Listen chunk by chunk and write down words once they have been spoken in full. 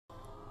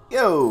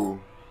Yo!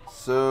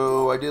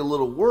 So I did a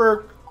little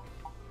work.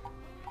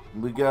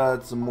 We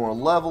got some more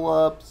level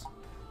ups.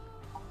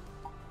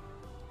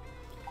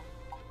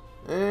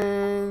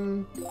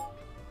 And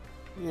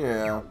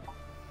yeah.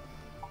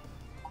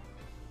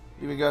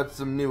 Even got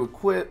some new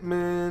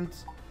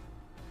equipment.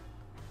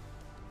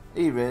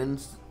 Even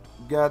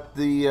got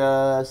the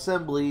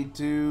assembly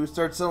to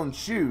start selling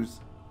shoes.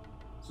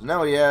 So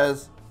now he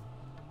has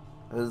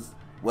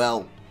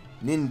well,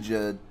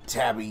 ninja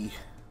tabby.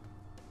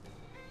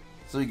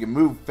 So you can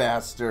move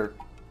faster.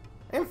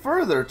 And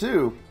further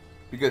too.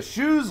 Because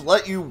shoes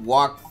let you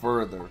walk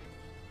further.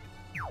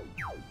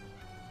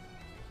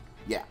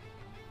 Yeah.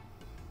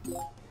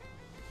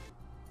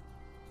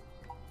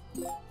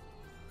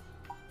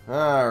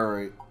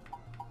 Alright.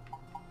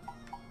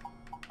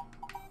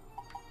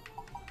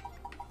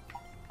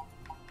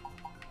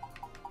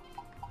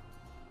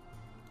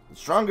 The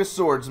strongest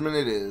swordsman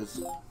it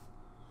is.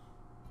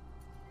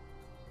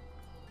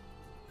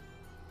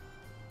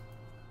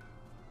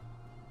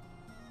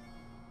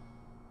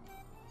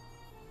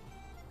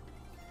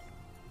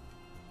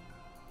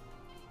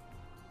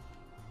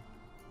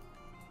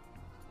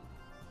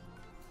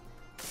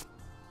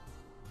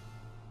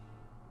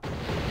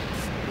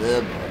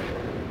 Good.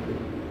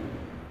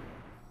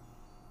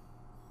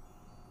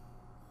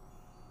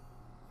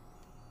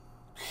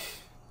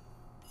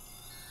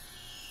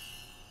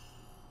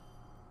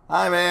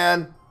 Hi,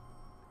 man.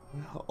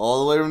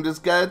 All the way from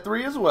Disgaea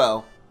 3 as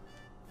well.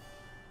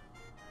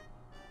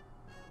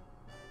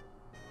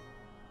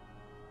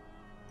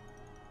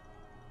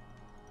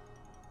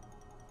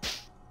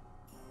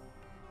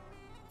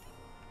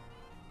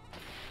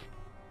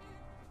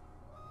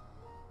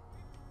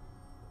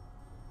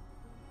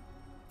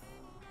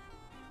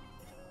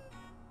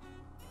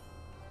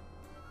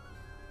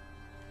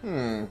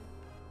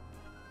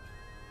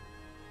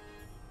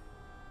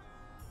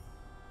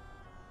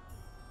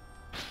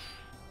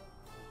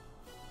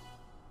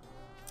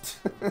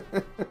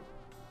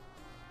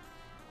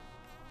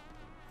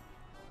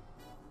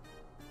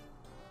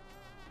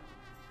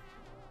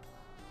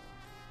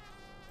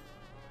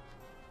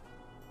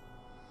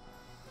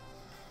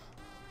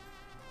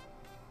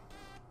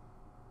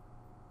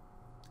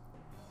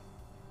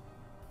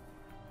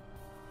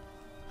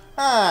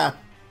 Ah.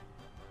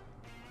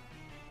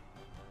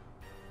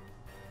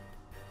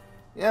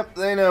 Yep,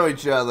 they know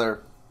each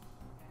other.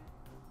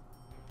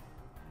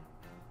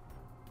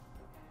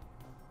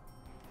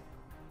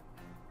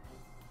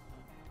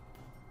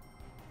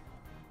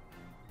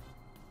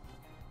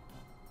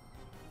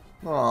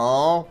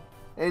 Aww.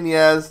 And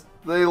yes,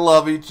 they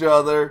love each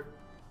other.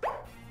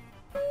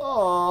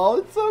 Aww,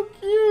 it's so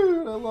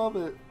cute. I love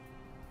it.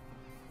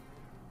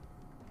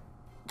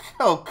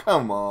 Oh,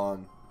 come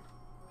on.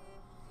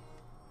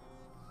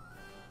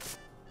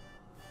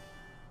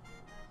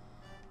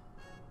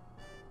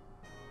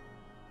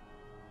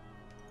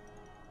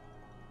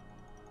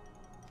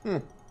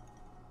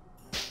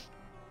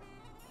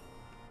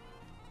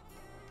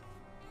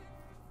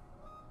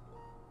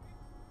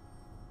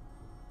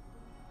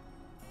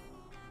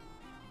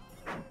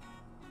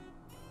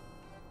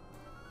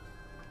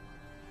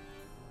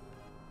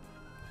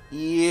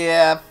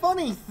 Yeah,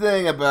 funny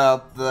thing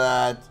about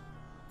that.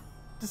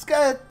 This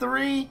guy at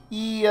 3,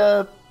 he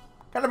kind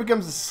of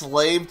becomes a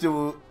slave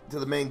to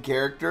the main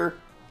character,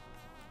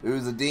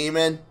 who's a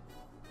demon.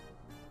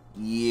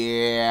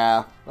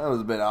 Yeah, that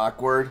was a bit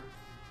awkward.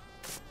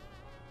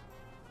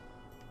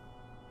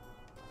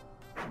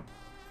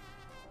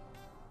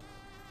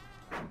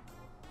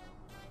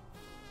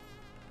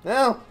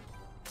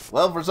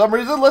 Well, for some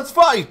reason, let's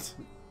fight!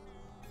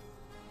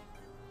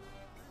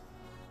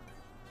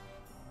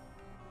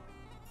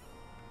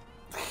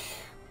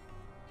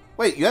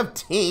 Wait, you have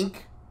Tink?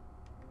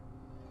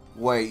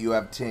 Wait, you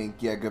have Tink.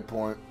 Yeah, good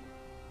point.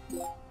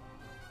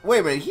 Wait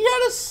a minute, he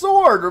had a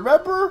sword,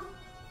 remember?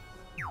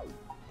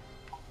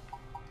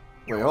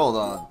 Wait, hold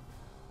on.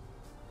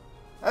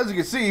 As you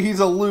can see, he's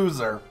a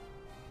loser.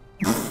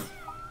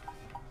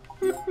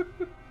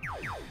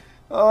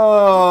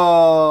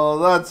 Oh,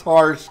 that's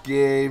harsh,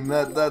 game.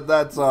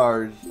 That's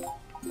harsh.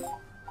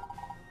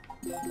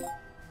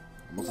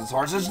 Almost as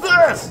harsh as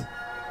this!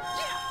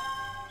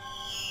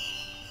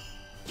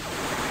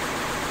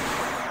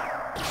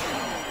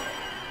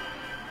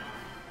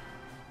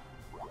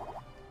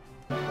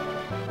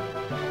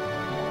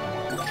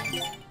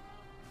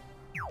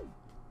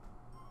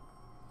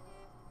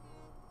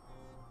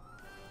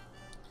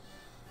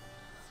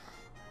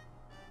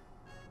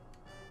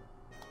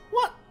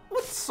 What?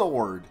 What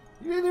sword?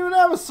 You didn't even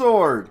have a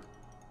sword.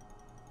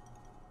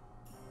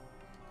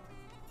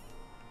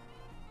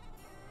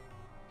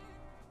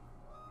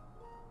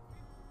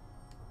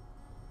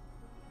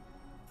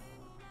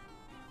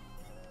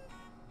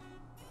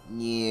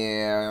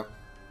 Yeah,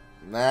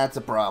 that's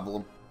a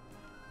problem.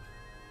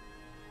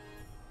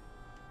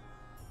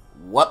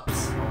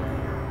 Whoops.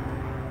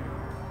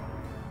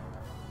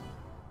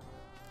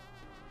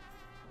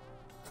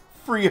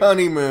 Free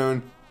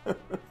honeymoon.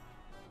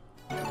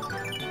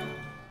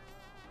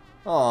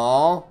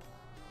 Aww.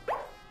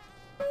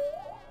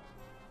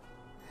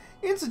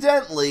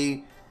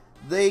 Incidentally,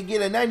 they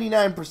get a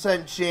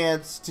 99%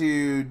 chance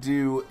to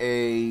do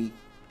a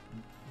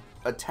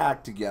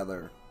attack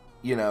together,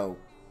 you know,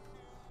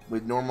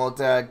 with normal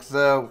attack,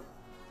 so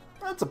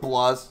that's a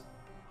plus.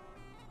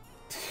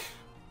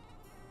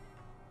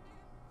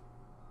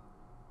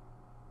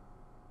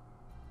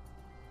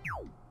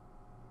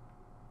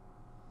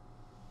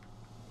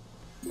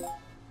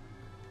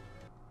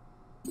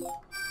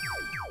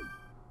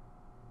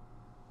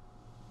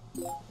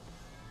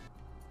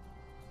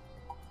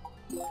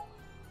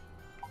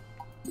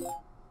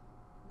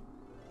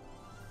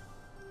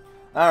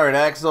 Alright,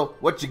 Axel,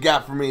 what you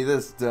got for me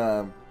this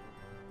time?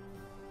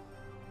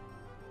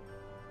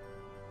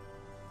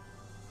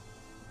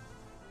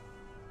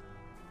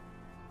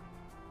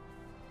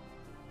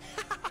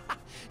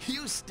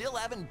 You still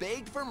haven't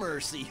begged for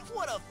mercy.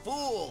 What a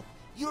fool!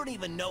 You don't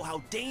even know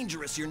how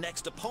dangerous your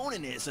next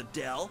opponent is,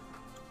 Adele.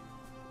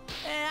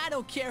 I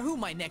don't care who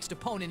my next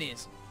opponent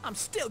is. I'm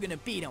still gonna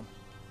beat him.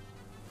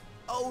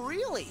 Oh,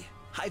 really?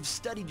 I've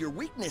studied your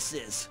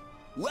weaknesses.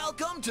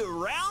 Welcome to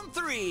round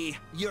 3,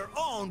 your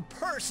own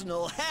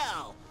personal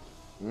hell.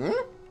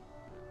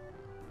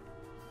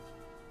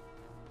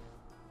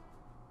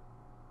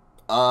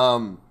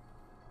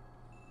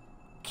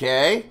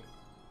 Okay.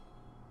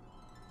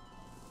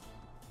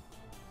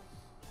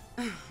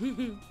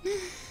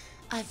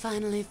 I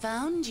finally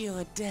found you,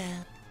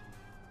 Adele.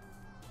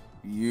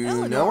 You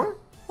Eleanor, know her?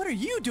 What are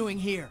you doing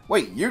here?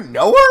 Wait, you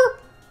know her?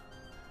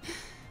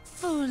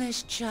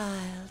 Foolish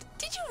child.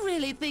 Did you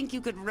really think you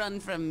could run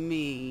from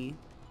me?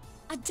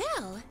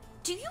 Adele,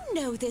 do you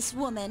know this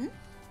woman?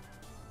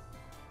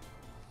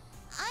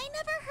 I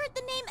never heard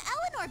the name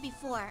Eleanor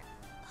before.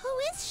 Who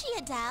is she,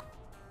 Adele?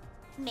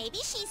 Maybe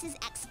she's his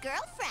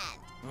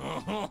ex-girlfriend.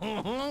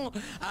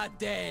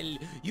 Adele,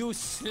 you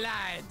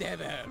sly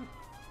devil.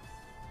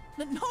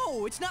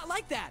 No, it's not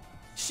like that.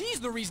 She's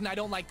the reason I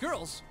don't like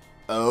girls.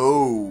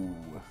 Oh.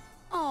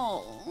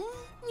 Oh,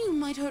 you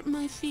might hurt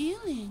my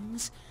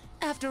feelings.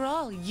 After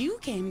all, you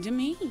came to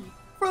me.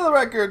 For the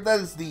record, that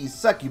is the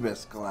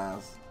succubus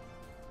class.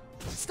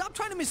 Stop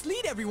trying to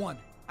mislead everyone.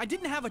 I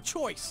didn't have a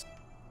choice.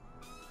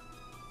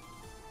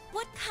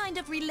 What kind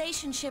of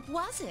relationship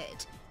was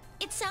it?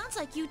 It sounds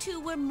like you two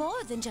were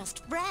more than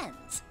just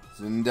friends.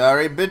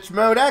 Sundari bitch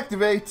mode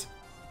activate.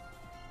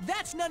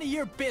 That's none of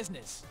your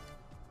business.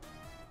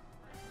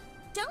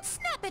 Don't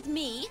snap at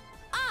me.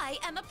 I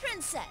am a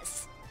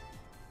princess.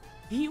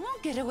 You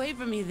won't get away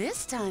from me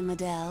this time,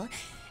 Adele.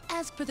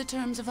 As per the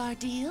terms of our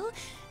deal,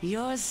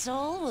 your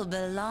soul will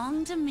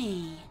belong to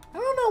me. I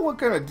don't know what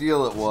kind of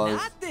deal it was.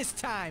 Not this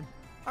time.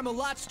 I'm a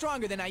lot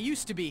stronger than I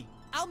used to be.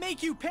 I'll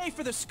make you pay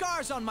for the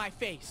scars on my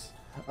face.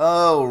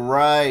 Oh,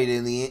 right.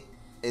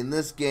 In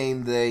this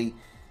game,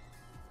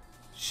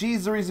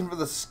 she's the reason for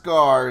the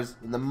scars.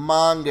 In the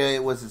manga,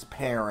 it was his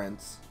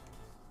parents.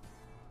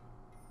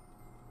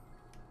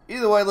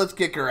 Either way, let's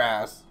kick her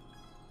ass.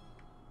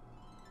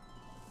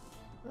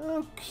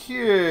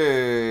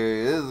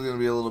 Okay, this is gonna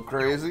be a little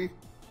crazy.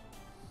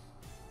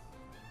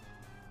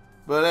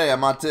 But hey,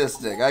 I'm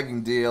autistic. I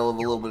can deal with a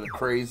little bit of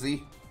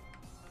crazy.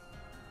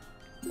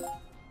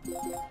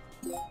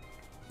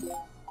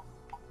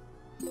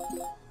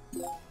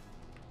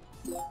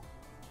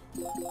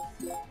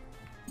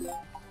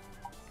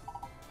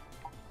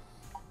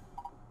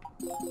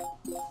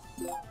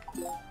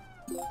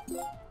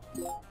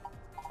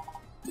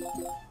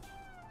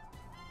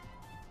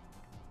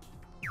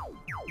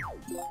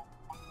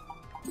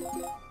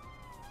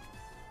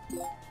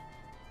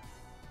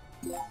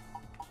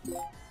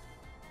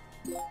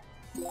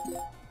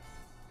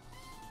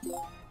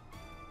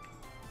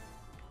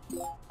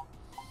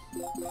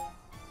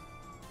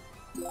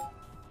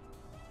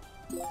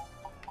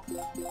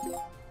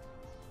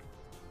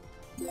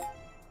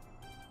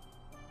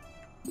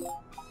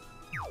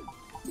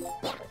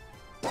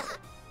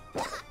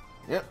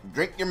 Yep,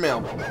 drink your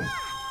milk.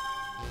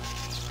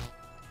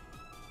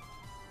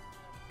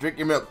 Drink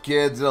your milk,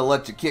 kids. It'll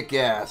let you kick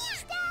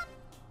ass.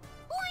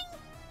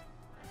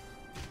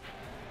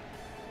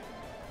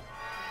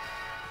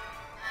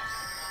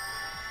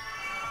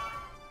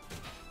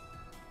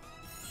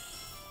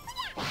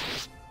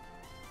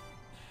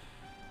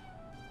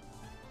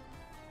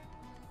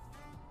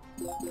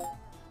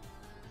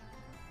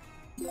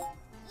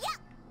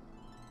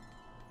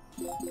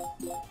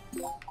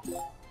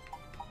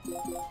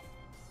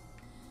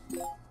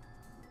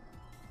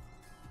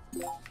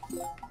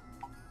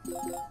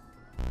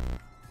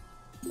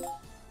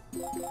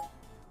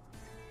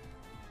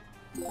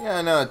 Yeah,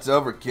 I know it's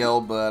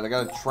overkill, but I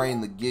gotta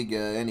train the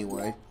Giga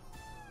anyway.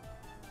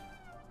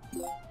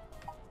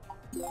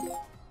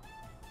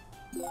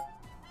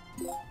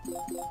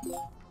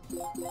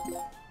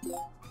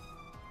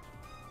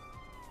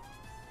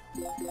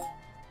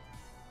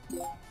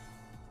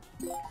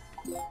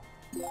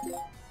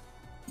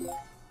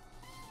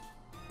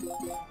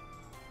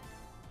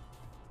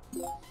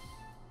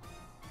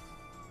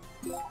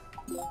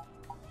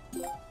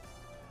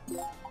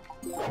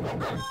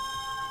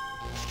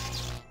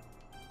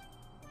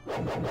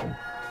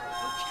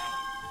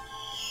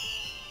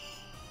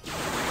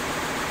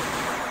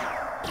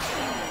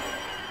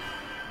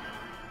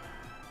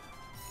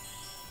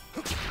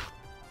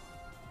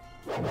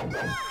 Let's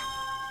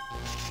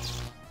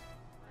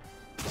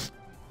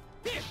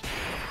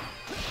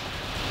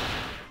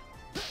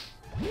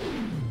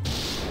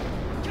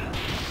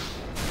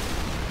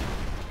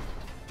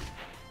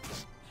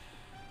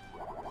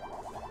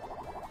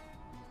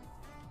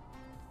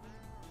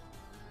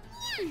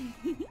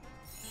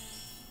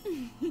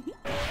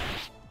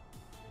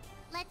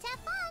have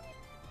fun.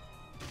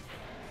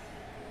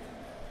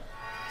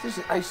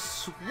 Seriously, I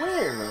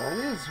swear that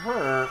is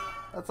her.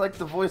 That's like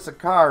the voice of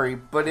Kari,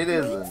 but it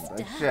isn't.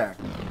 I checked.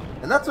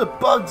 And that's what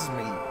bugs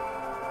me.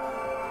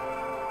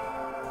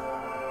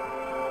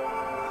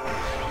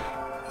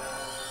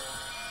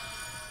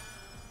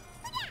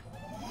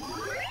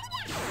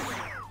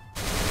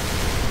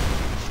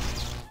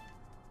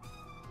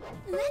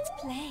 Let's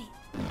play.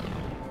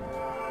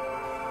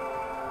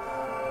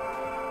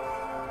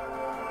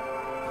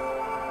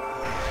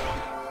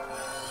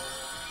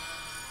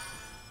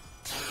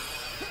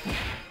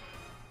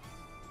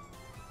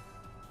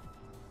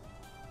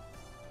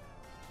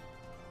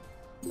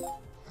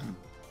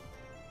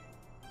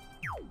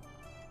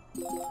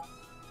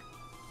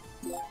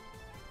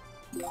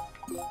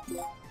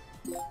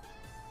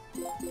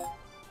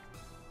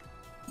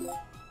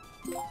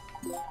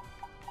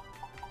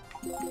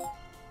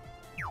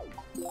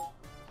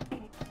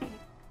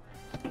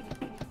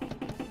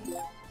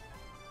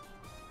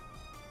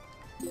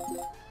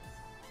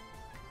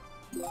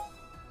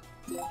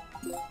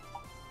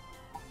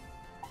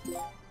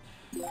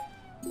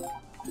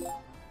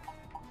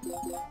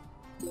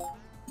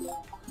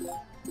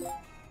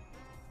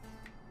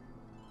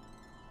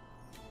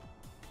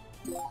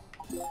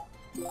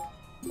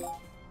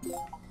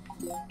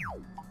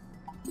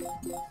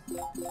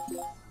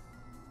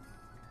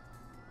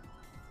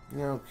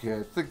 Okay,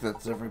 I think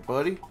that's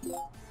everybody.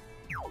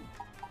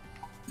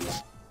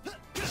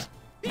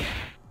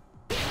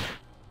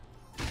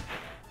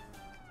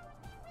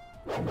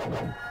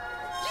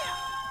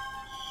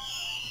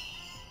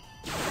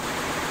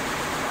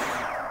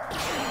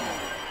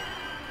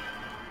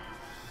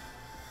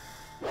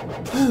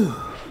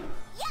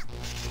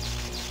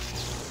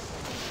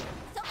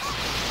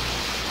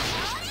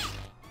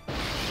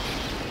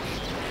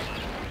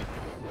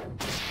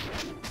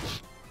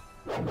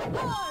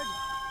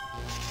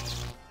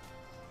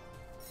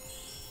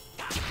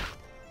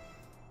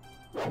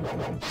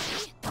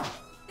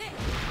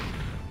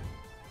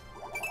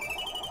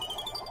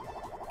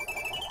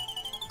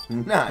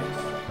 Nice.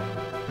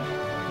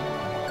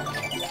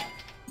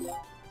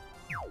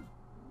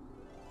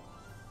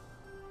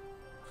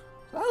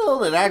 I don't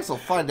know that Axe will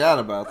find out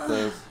about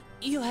this.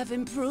 You have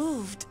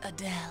improved,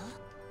 Adele.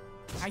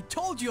 I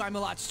told you I'm a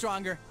lot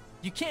stronger.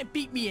 You can't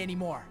beat me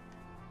anymore.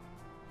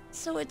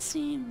 So it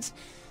seems.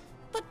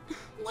 But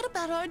what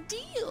about our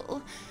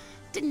deal?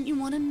 Didn't you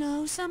want to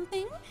know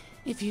something?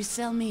 If you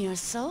sell me your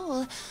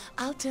soul,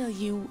 I'll tell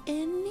you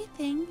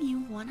anything you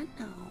want to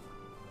know.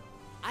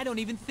 I don't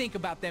even think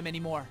about them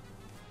anymore.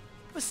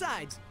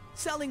 Besides,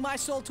 selling my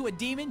soul to a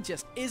demon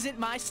just isn't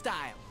my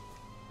style.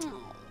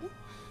 Oh,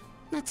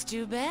 that's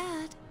too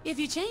bad. If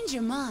you change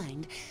your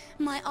mind,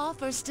 my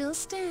offer still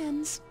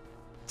stands.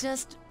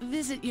 Just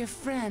visit your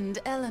friend,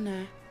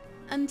 Eleanor.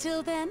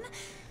 Until then,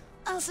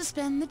 I'll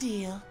suspend the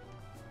deal.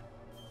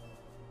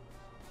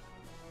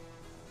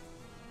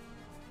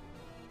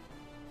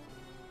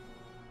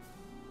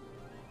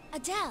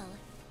 Adele,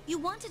 you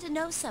wanted to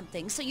know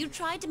something, so you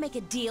tried to make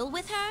a deal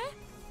with her?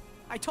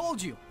 I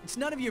told you, it's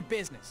none of your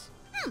business.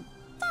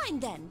 Fine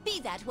then, be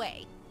that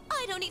way.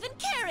 I don't even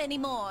care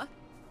anymore.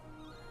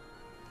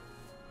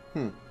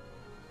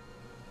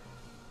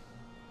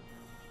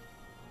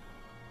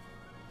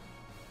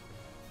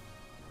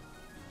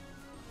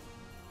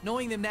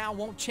 Knowing them now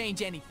won't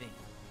change anything.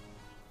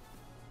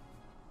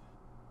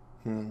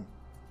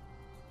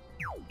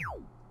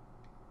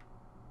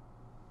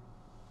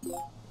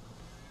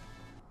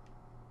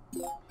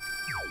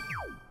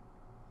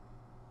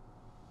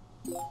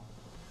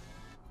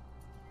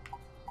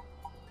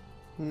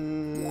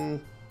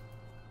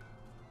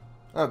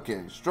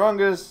 Okay,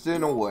 strongest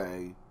in a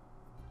way.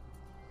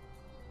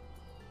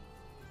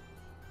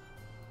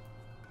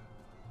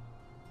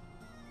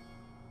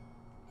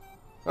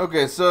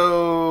 Okay,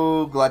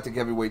 so Galactic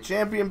Heavyweight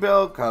Champion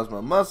belt,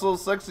 Cosmo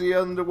Muscles, sexy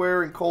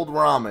underwear, and cold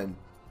ramen.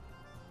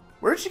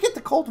 Where did she get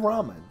the cold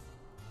ramen?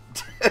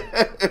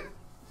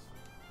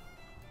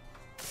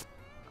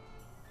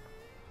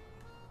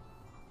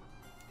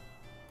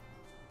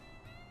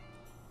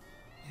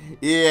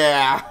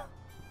 Yeah.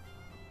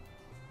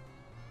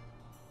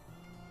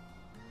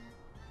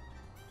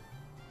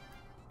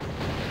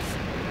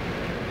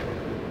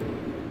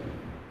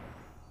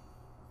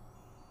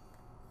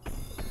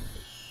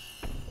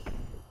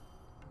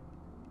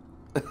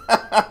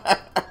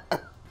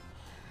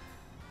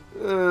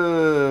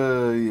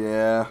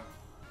 Yeah.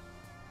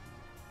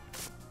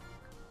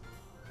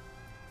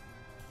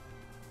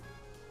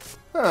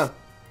 Huh.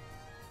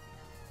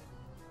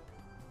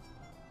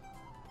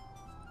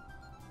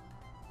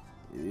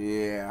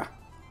 Yeah.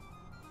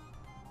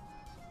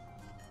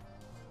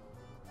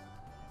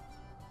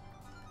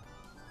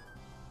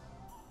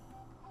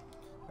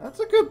 That's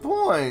a good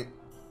point.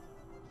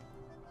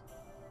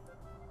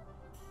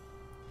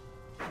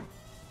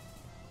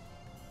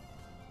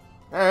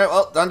 Alright,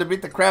 well, time to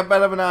beat the crap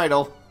out of an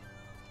idol.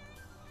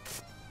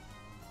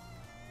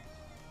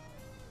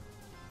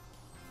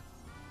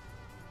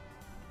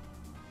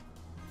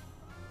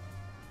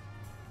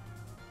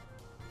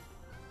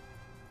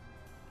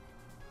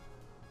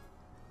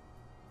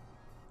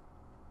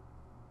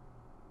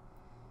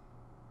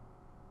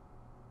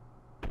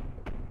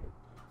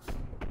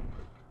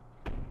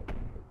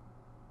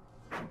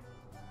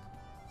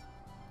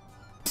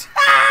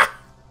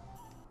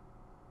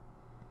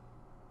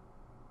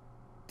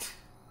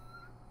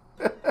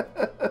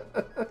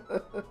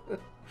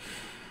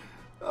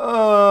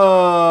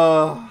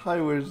 Oh, I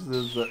wish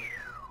this.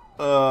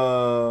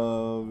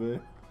 Oh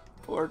man,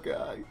 poor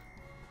guy.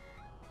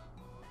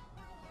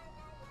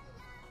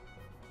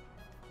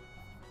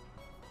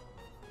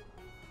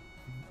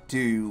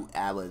 Two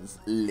hours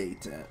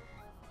later.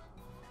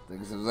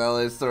 Thanks to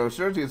Ali's thorough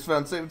search, he has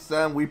found safe and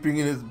sound, weeping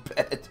in his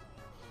bed.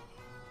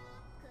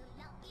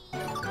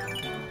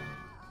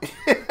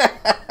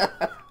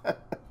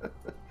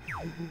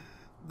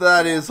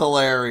 That is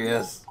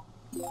hilarious.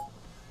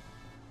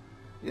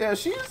 Yeah,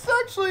 she's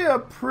actually a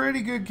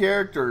pretty good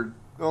character,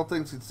 all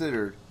things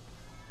considered.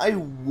 I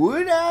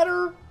would add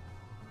her,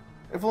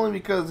 if only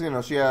because, you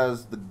know, she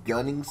has the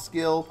gunning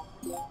skill.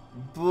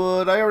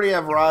 But I already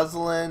have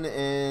Rosalind,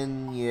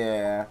 and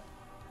yeah.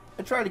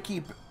 I try and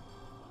keep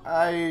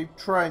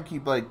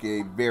like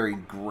a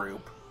varied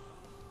group.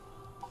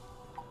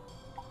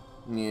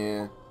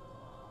 Yeah.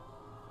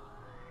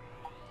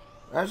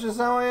 That's just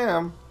how I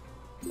am.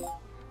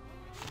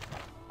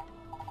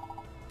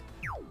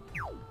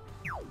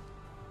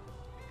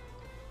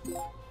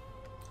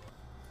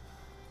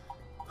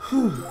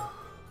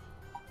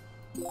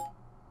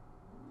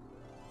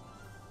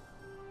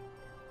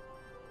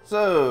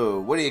 So,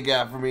 what do you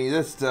got for me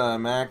this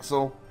time,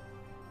 Axel?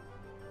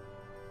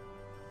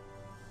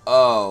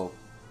 Oh,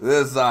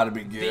 this ought to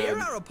be good. They're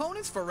our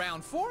opponents for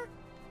round 4?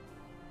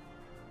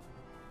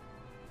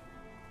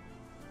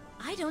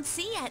 I don't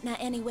see Etna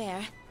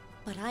anywhere,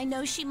 but I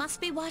know she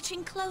must be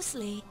watching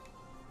closely.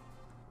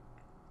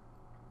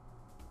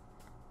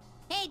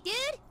 Hey,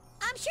 dude!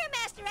 I'm sure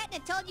Master Etna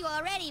told you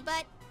already,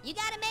 but you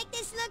gotta make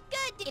this look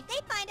good. If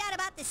they find out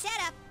about the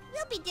setup,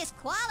 we'll be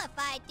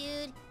disqualified,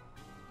 dude.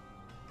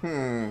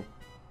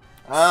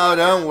 Oh,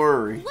 don't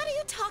worry. What are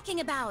you talking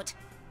about?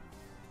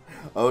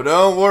 Oh,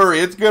 don't worry.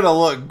 It's gonna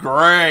look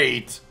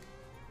great.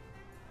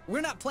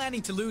 We're not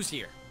planning to lose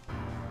here.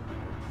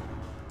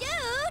 Dude,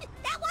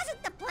 that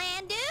wasn't the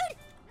plan, dude.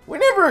 We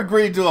never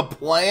agreed to a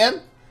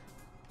plan.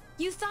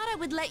 You thought I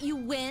would let you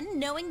win,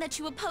 knowing that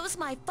you oppose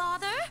my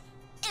father?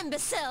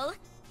 Imbecile.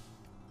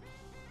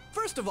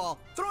 First of all,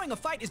 throwing a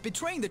fight is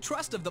betraying the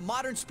trust of the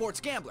modern sports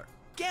gambler.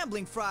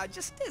 Gambling fraud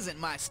just isn't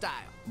my style.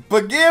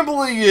 But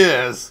gambling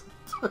is.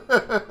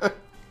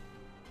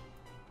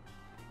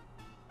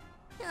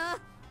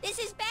 This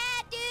is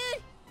bad,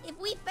 dude. If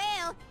we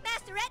fail,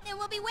 Master Etna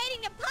will be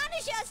waiting to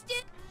punish us,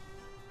 dude.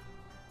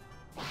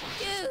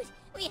 Dude,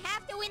 we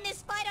have to win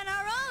this fight on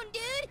our own,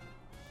 dude.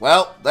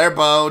 Well, they're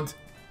boned.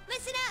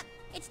 Listen up.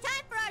 It's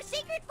time for our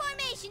secret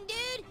formation,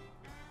 dude.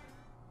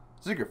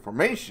 Secret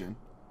formation?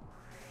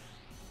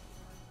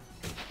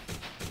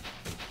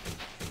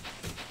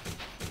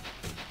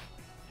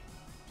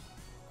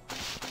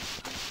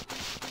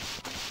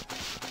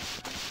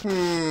 We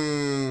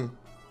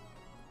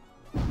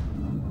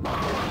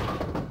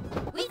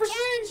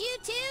challenge you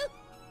to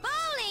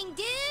bowling,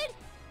 dude.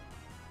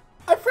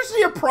 I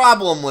foresee a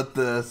problem with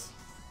this.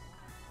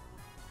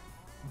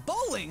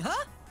 Bowling,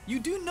 huh? You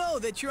do know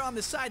that you're on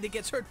the side that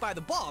gets hurt by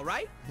the ball,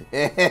 right?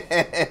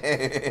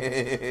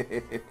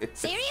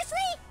 Seriously?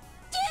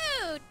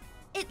 Dude!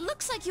 It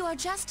looks like you are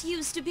just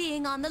used to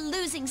being on the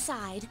losing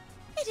side.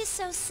 It is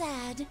so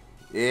sad.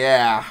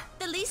 Yeah.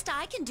 The least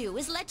I can do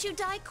is let you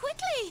die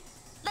quickly.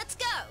 Let's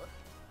go.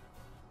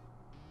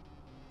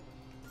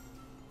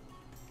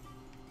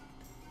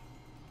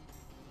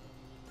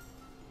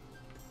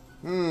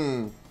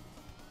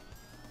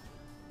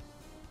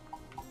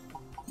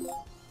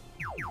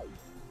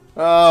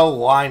 Oh,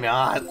 why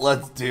not?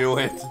 Let's do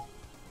it.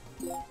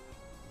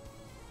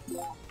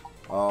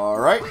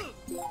 Alright.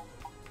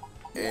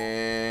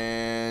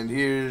 And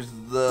here's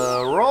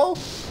the roll.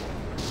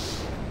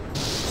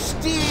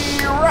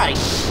 Steer right.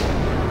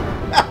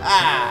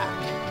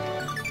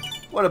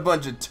 What a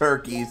bunch of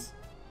turkeys.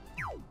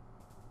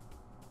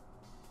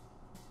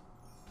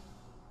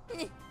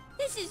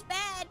 This is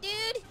bad,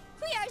 dude.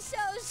 We are so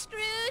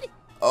screwed.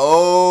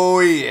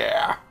 Oh,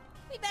 yeah.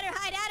 We better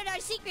hide out at our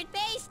secret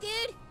base,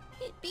 dude.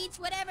 It beats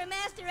whatever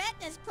Master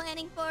Etna's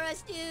planning for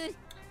us, dude.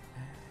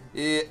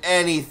 Yeah,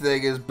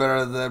 anything is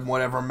better than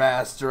whatever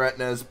Master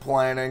Etna is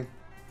planning.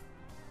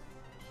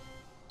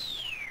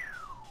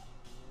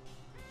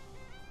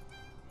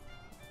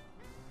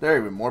 They're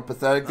even more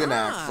pathetic than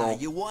Axel.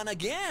 You won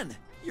again.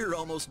 You're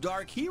almost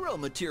dark hero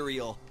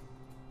material.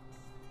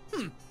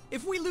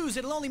 If we lose,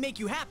 it'll only make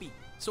you happy.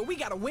 So we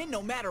gotta win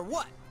no matter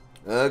what.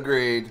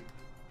 Agreed.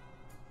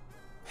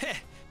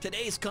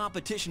 Today's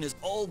competition is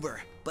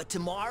over, but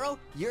tomorrow,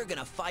 you're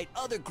gonna fight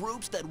other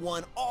groups that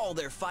won all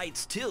their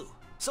fights too.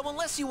 So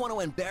unless you want to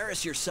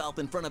embarrass yourself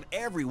in front of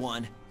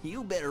everyone,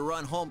 you better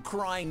run home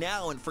crying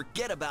now and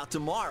forget about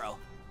tomorrow.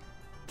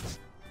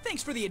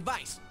 Thanks for the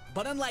advice,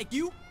 but unlike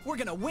you, we're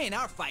gonna win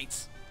our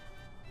fights.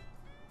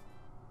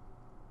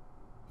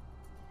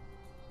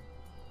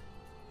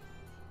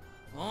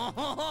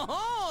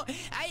 Oh,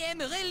 I am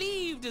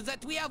relieved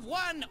that we have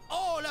won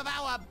all of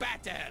our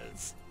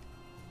battles.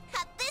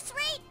 At this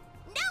rate,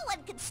 no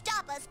one can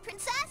stop us,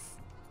 Princess.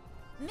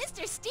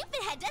 Mr.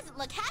 Stupidhead doesn't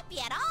look happy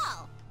at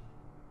all.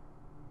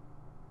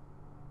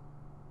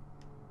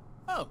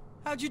 Oh,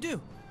 how'd you do?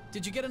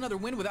 Did you get another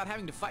win without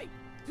having to fight?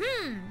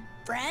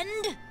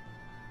 Friend?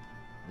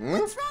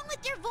 What's wrong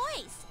with your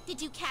voice?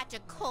 Did you catch a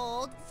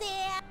cold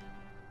there?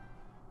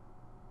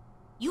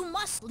 You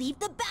must leave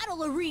the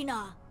battle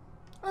arena.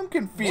 I'm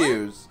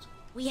confused.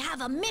 We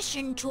have a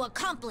mission to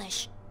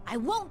accomplish. I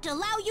won't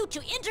allow you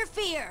to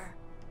interfere.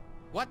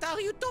 What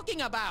are you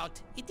talking about?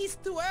 It is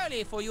too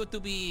early for you to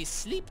be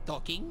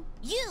sleep-talking.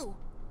 You,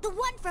 the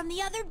one from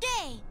the other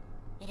day.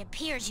 It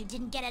appears you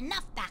didn't get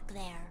enough back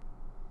there.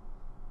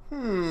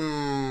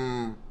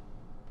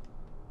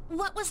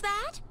 What was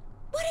that?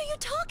 What are you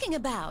talking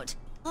about?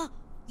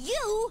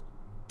 You?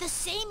 The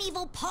same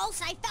evil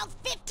pulse I felt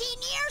 15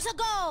 years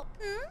ago!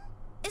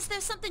 Is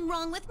there something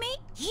wrong with me?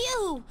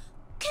 You!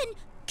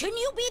 Can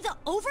you be the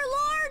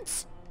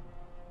overlords?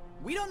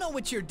 We don't know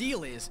what your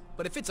deal is,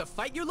 but if it's a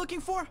fight you're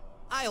looking for,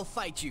 I'll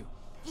fight you.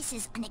 This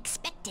is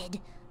unexpected.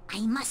 I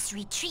must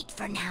retreat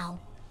for now.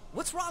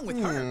 What's wrong with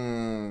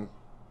her?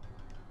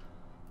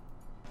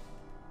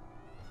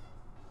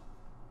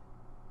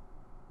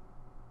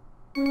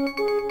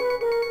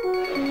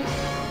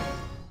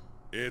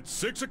 It's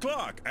 6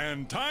 o'clock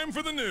and time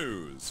for the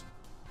news.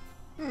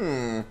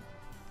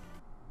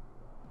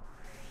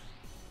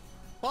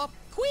 Pop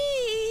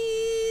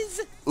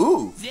quiz!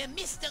 Ooh. The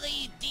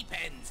mystery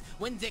deepens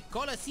when the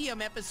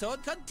Colosseum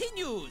episode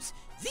continues.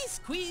 This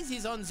quiz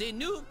is on the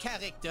new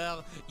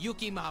character,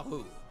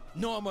 Yukimaru.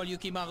 Normal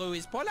Yukimaru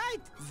is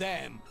polite,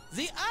 them.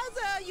 The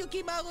other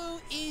Yukimaru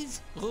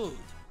is rude.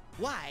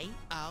 Why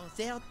are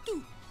there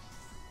two?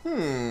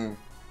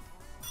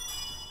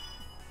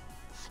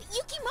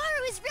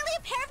 Yukimaru is really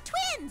a pair of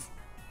twins!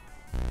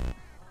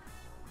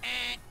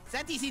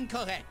 That is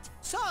incorrect.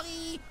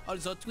 Sorry,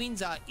 although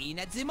twins are in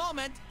at the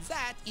moment,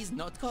 that is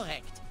not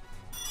correct.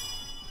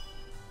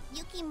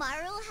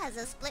 Yukimaru has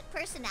a split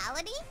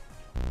personality?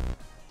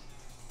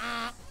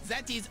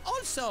 That is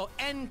also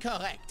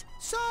incorrect.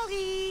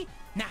 Sorry.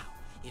 Now,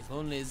 if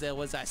only there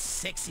was a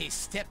sexy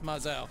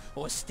stepmother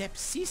or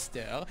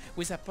stepsister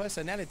with a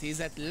personality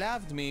that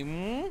loved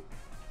me,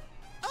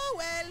 Oh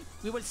well,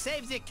 we will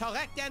save the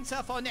correct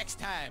answer for next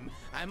time.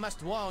 I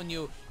must warn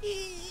you,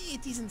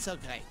 it isn't so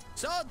great.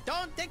 So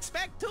don't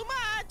expect too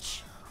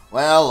much.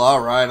 Well,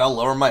 alright, I'll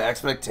lower my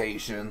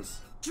expectations.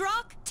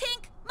 Drock,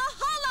 Tink,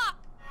 Mahala!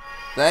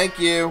 Thank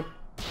you.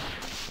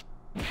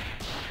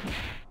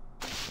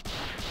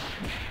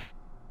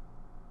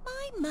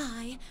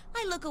 My,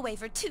 I look away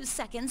for 2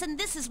 seconds and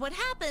this is what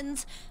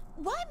happens.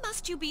 Why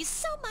must you be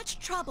so much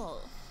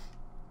trouble?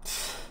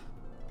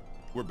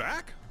 We're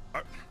back?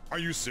 Are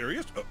you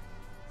serious?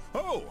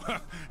 Oh,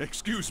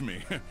 excuse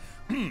me.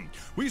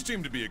 We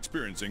seem to be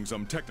experiencing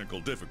some technical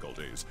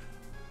difficulties.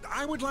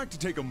 I would like to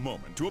take a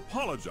moment to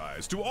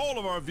apologize to all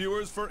of our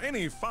viewers for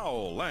any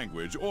foul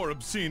language or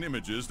obscene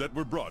images that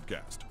were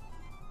broadcast.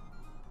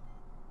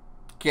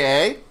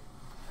 Okay.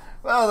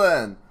 Well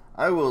then,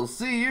 I will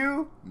see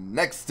you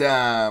next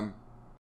time.